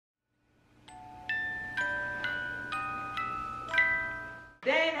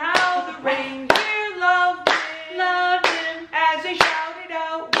Reindeer loved him as they shouted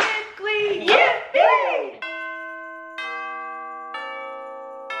out with glee. Yippee!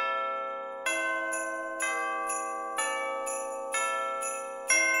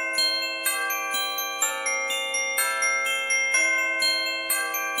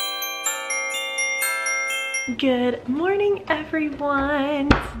 Good morning, everyone.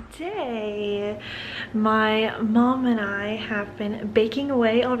 Today my mom and I have been baking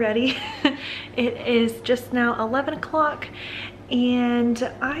away already. It is just now 11 o'clock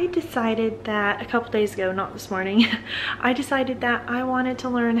and I decided that a couple days ago, not this morning, I decided that I wanted to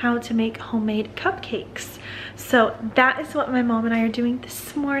learn how to make homemade cupcakes. So that is what my mom and I are doing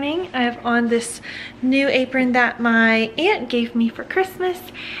this morning. I have on this new apron that my aunt gave me for Christmas,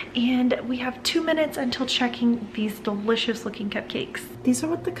 and we have 2 minutes until checking these delicious looking cupcakes. These are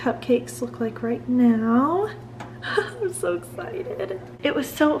what the cupcakes look like right now. I'm so excited. It was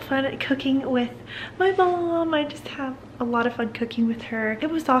so fun cooking with my mom. I just have a lot of fun cooking with her.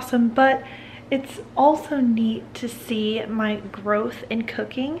 It was awesome, but it's also neat to see my growth in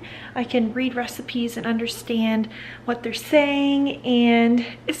cooking. I can read recipes and understand what they're saying, and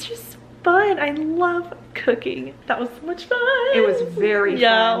it's just fun. I love cooking. That was so much fun. It was very fun.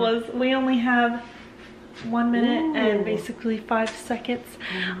 Yeah, it was. We only have 1 minute and basically 5 seconds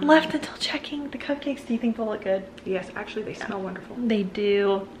left until checking the cupcakes. Do you think they'll look good? Yes, actually they smell wonderful. They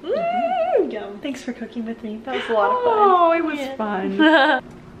do. Yum. Thanks for cooking with me. That was a lot of fun. Oh, it was fun.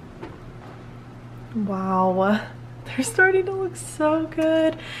 Wow, they're starting to look so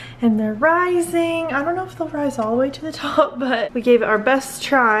good and they're rising. I don't know if they'll rise all the way to the top, but we gave it our best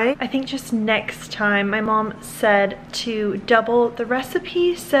try. I think just next time, my mom said to double the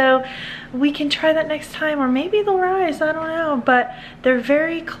recipe, so we can try that next time, or maybe they'll rise, I don't know, but they're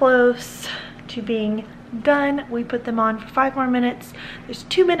very close to being done. We put them on for 5 more minutes. There's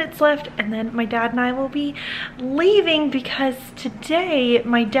 2 minutes left, and then my dad and I will be leaving because today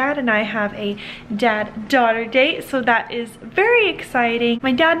my dad and I have a dad-daughter date, so that is very exciting.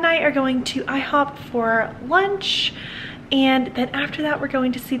 My dad and I are going to IHOP for lunch, and then after that we're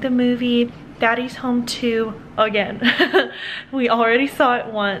going to see the movie Daddy's Home 2 again. We already saw it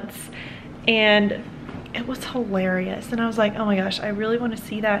once and it was hilarious, and I was like, oh my gosh, I really want to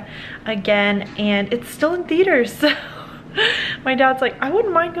see that again, and it's still in theaters, so my dad's like, I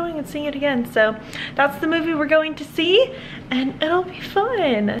wouldn't mind going and seeing it again. So that's the movie we're going to see, and it'll be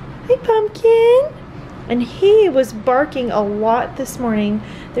fun. Hey, Pumpkin. And he was barking a lot this morning.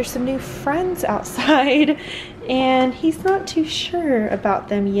 There's some new friends outside and he's not too sure about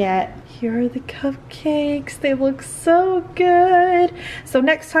them yet. Here are the cupcakes. They look so good. So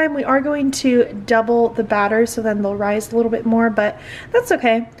next time we are going to double the batter, so then they'll rise a little bit more, but that's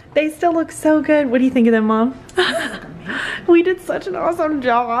okay. They still look so good. What do you think of them, Mom? We did such an awesome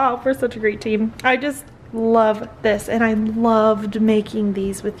job. We're such a great team. I just love this, and I loved making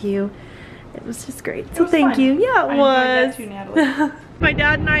these with you. It was just great. So thank you. Yeah, it was. I enjoyed that too, Natalie. My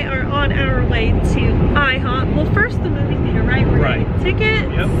dad and I are on our way to IHOP. Well, first the movie theater, right? We're getting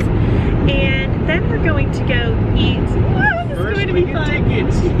tickets. Yep. And then we're going to go eat. Wow, this is going to be fun.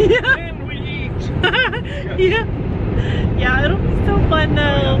 Tickets. Yeah. And we eat. Yeah, it'll be so fun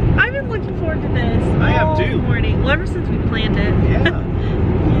though. I've been looking forward to this all morning. Well, ever since we planned it. Yeah.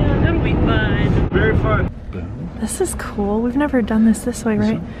 Yeah, it'll be fun. Very fun. This is cool. We've never done this way,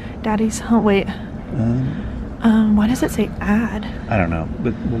 right? Daddy's Home. Wait. Why does it say ad? I don't know,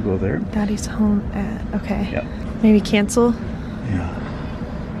 but we'll go there. Daddy's Home ad. Okay. Yep. Maybe cancel. Yeah.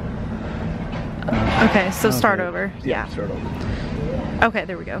 Okay, so start over. Yeah. Start over. Okay,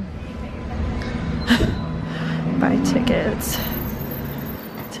 there we go. Buy tickets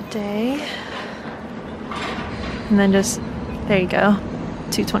today. And then just, there you go.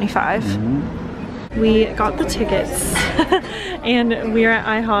 $2.25. We got the tickets and we're at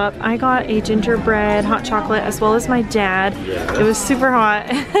IHOP. I got a gingerbread hot chocolate as well as my dad. It was super hot.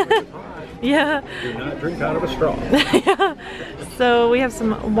 Yeah. Do not drink out of a straw. Yeah. So we have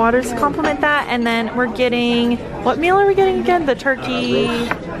some waters to complement that, and then we're getting, what meal are we getting again? The turkey.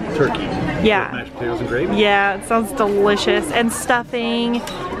 Turkey. Yeah. Mashed potatoes and gravy. Yeah, it sounds delicious, and stuffing,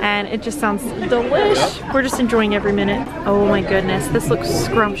 and it just sounds delish. We're just enjoying every minute. Oh my goodness, this looks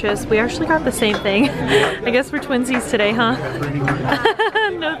scrumptious. We actually got the same thing. I guess we're twinsies today, huh?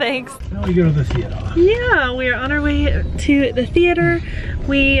 No thanks. Now we go to the theater. Yeah, we are on our way to the theater.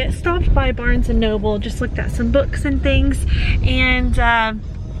 We stopped by Barnes & Noble, just looked at some books and things, and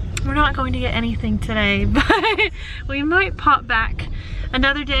we're not going to get anything today, but we might pop back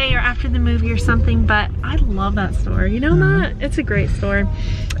another day or after the movie or something. But I love that store, you know that? It's a great store.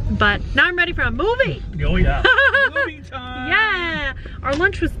 But now I'm ready for a movie. Oh yeah. Movie time. Yeah, our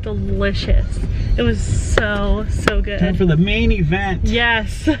lunch was delicious. It was so good. Time for the main event.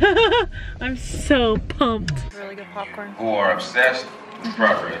 Yes. I'm so pumped. Really good popcorn. Who are obsessed with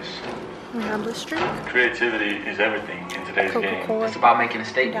progress. We have this drink. Creativity is everything in today's game. Coca-Cola. It's about making a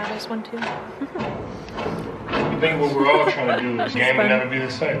statement. Dad has one too. I think what we're all trying to do is the game will never be the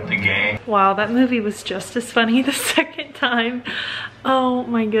same. The game. Wow, that movie was just as funny the second time. Oh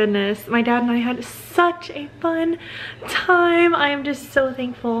my goodness. My dad and I had such a fun time. I am just so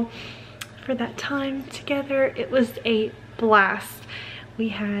thankful for that time together. It was a blast. We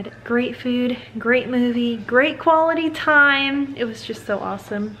had great food, great movie, great quality time. It was just so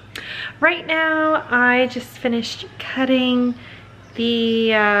awesome. Right now, I just finished cutting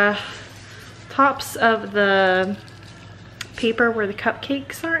the tops of the paper where the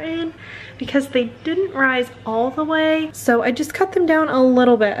cupcakes are in because they didn't rise all the way. So I just cut them down a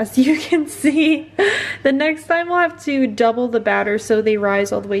little bit, as you can see. The next time we'll have to double the batter so they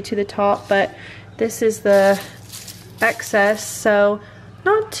rise all the way to the top, but this is the excess, so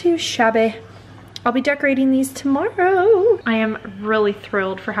not too shabby. I'll be decorating these tomorrow. I am really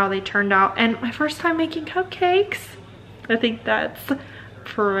thrilled for how they turned out, and my first time making cupcakes. I think that's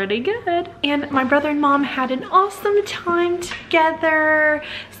pretty good. And my brother and mom had an awesome time together,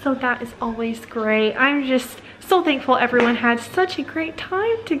 so that is always great. I'm just so thankful everyone had such a great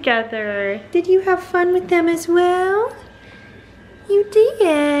time together. Did you have fun with them as well? You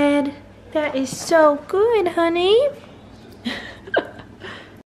did. That is so good, honey.